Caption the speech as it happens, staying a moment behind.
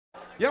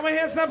Y'all wanna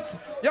hear something?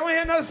 Y'all wanna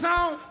hear another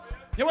song?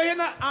 Y'all wanna hear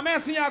another? I'm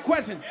asking y'all a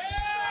question.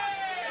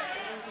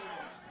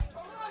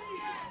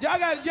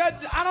 Y'all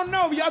I don't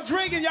know, y'all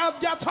drinking, y'all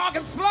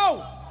talking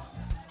slow.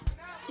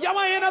 Y'all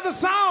wanna hear another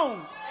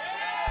song?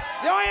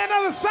 Y'all wanna hear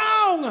another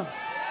song?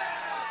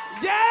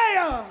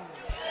 Yeah!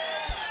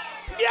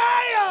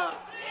 Yeah!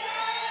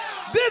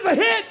 This is a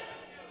hit.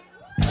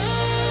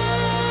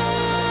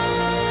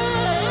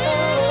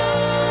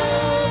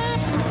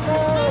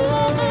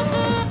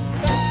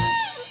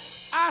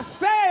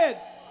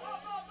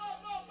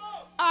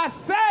 I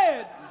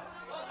said,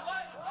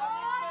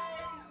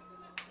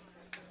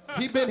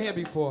 he been here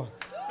before.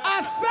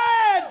 I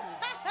said,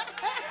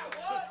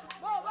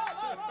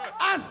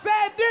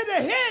 this is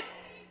a hit.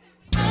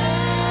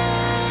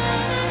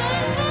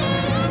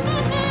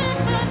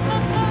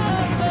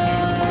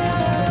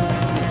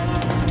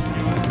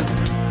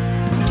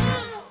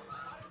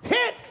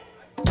 Hit.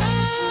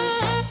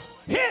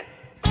 Hit.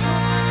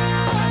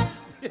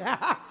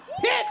 Yeah.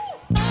 Hit.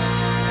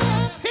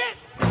 Hit.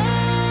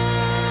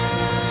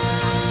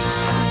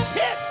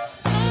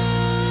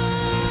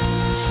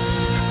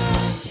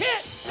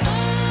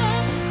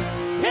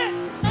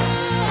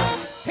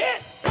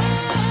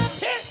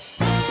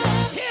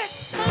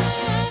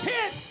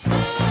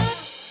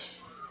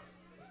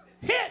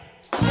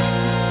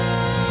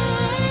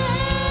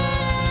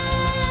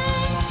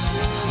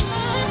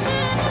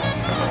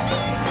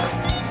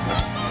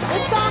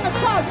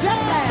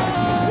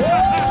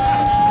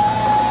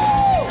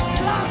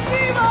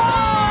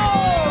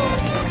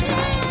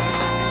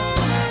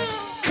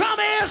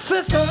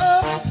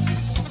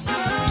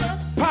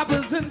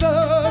 Papa's in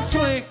the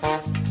swing.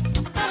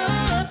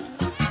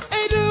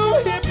 Hey, do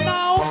him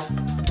now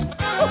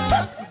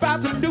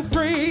about the new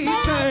breed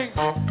thing.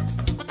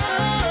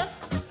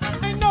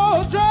 Ain't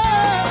no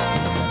drug.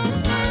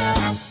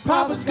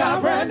 Papa's got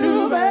a brand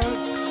new bag.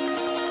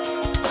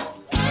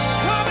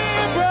 Come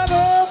in,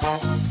 brother.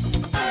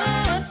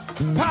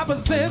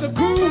 Papa's in the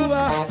groove.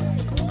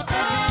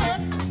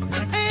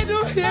 Hey,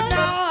 do him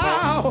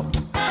now.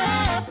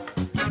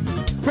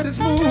 Pretty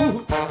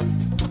smooth.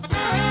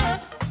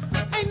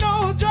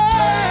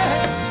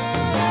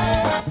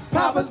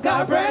 Papa's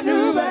got a brand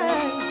new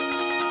bag.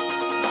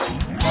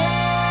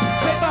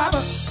 Say,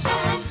 Papa,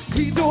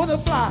 he doing the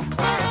fly.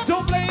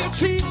 Don't blame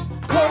cheap,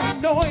 cause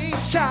you know he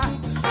ain't shy.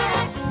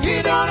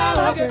 He don't have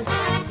lucky,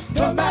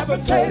 no mashed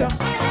potato.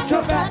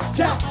 Jump back,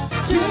 jack,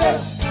 see you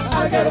later,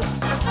 alligator.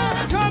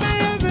 Come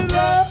in, the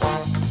love.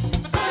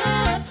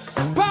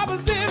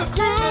 Papa's in the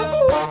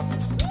groove.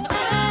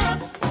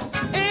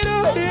 Ain't no,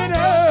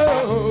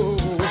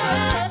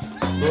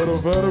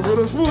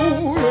 little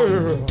smooth,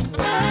 yeah.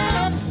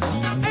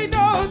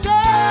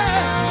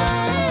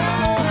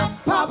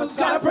 Papa's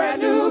got a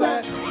brand new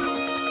bag.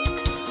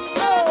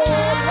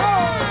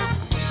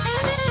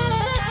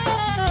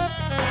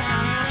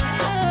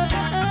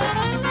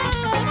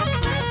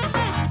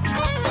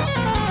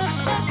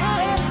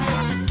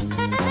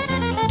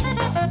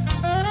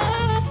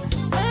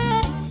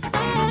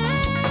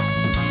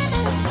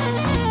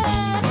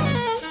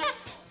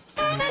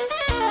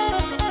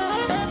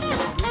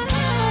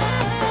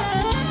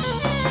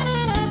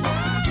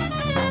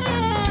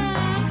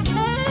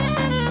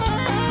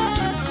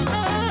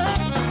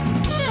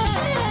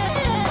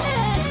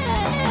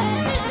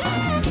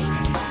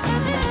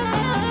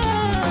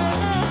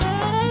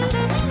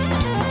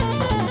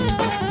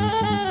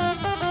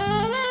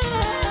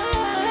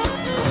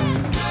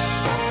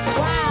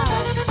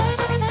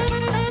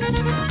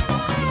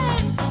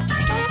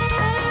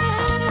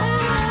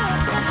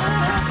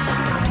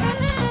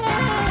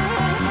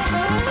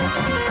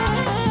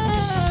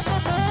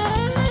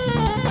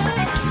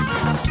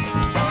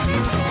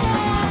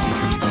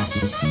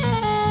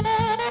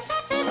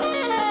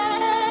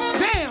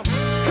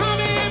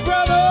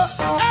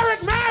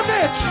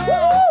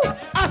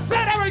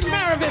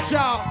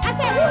 Y'all. I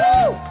said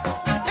woohoo!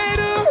 Ain't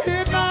no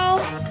hit now.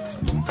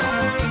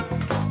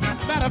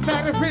 Matter of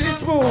fact, it's pretty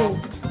smooth.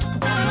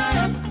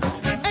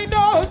 Ain't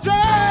no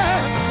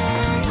drag.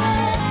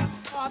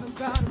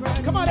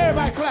 Come on,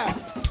 everybody, clap.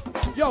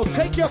 Yo,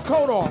 take your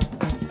coat off.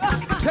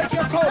 Take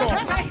your coat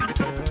off.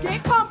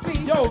 Get comfy.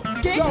 Yo,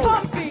 get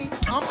comfy.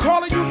 I'm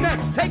calling you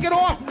next. Take it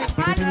off me.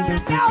 I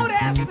know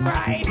that's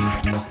right.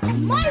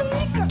 Mike.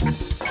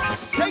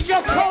 Take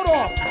your coat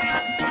off.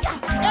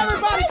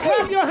 Everybody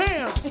clap your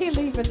hands. He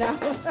leaving now.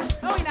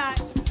 No, he not.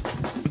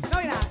 No,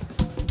 he not.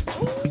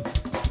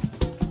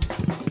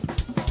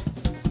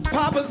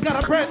 Papa's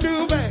got a brand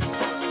new bag.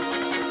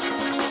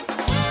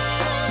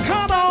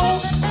 Come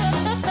on.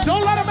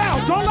 Don't let him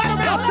out. Don't let him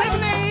out. Take a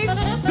lead.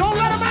 Don't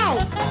let him out.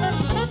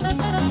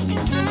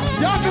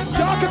 Y'all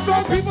can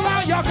throw people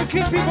out. Y'all can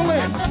keep people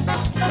in.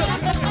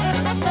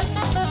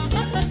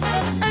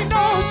 Ain't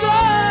no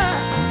drag.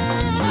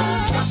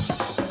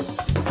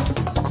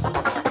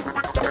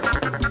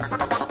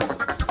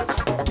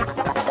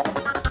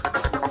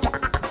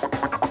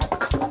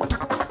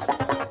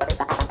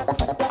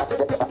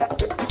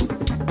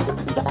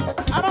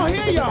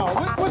 Y'all,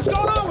 what's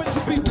going on with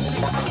you people?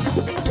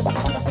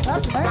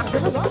 That's man.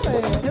 Here's my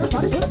man. Here's my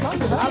I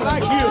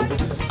like you.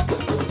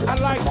 I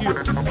like you.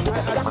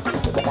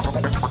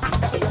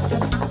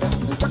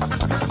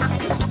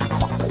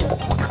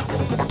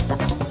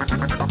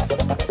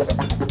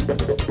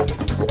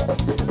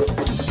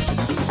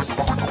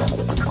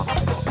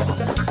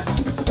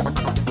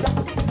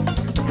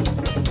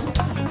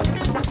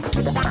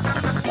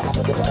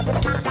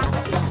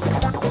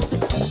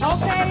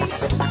 Okay,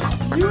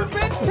 you've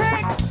been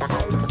picked.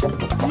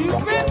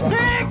 You've been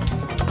picked.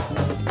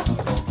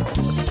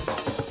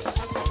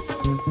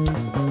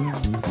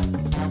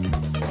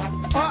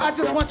 Oh, I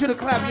just want you to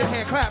clap your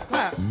hand. Clap,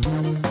 clap.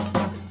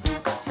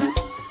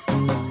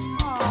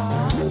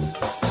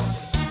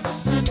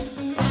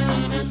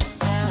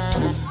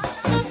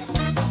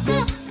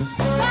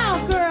 Now,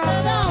 girl,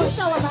 now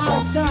show them how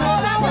it's done.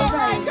 That's all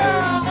right,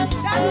 girl. That's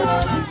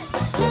all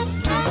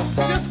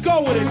right. Just go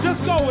with it.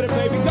 Just go with it,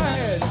 baby. Go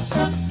ahead.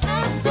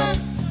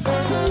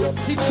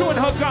 She chewing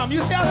her gum.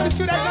 You see how she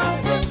chew that gum?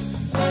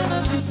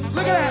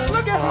 Look at that.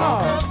 Look at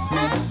her.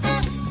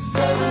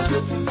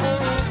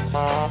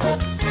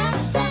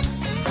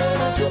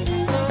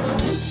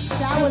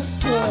 That was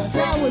good.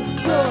 That was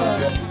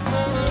good.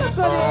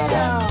 Look at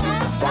that.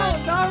 That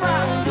was all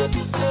right.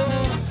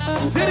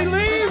 Did he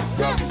leave?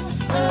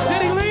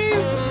 Did he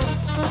leave?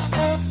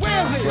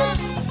 Where is he?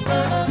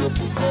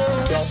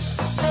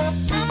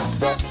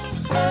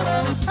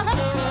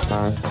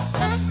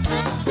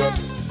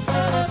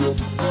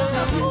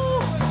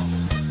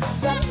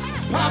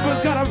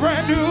 Papa's got a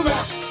brand new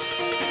bag.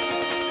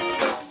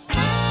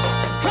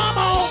 Come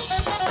on.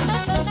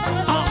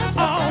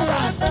 All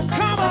right.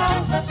 Come on.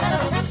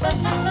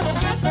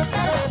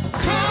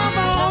 Come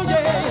on,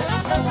 yeah.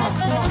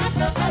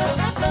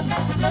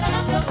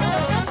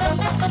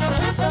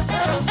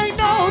 Ain't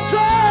no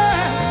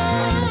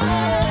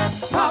time.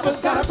 Papa's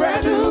got a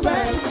brand new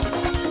bag.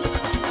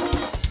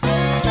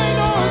 Ain't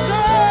no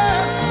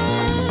time.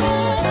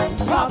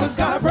 Papa's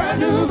got a brand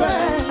new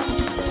bag.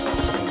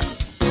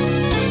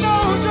 Ain't no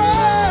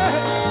time.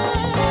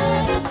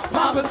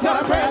 Papa's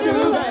got a brand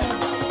new bag.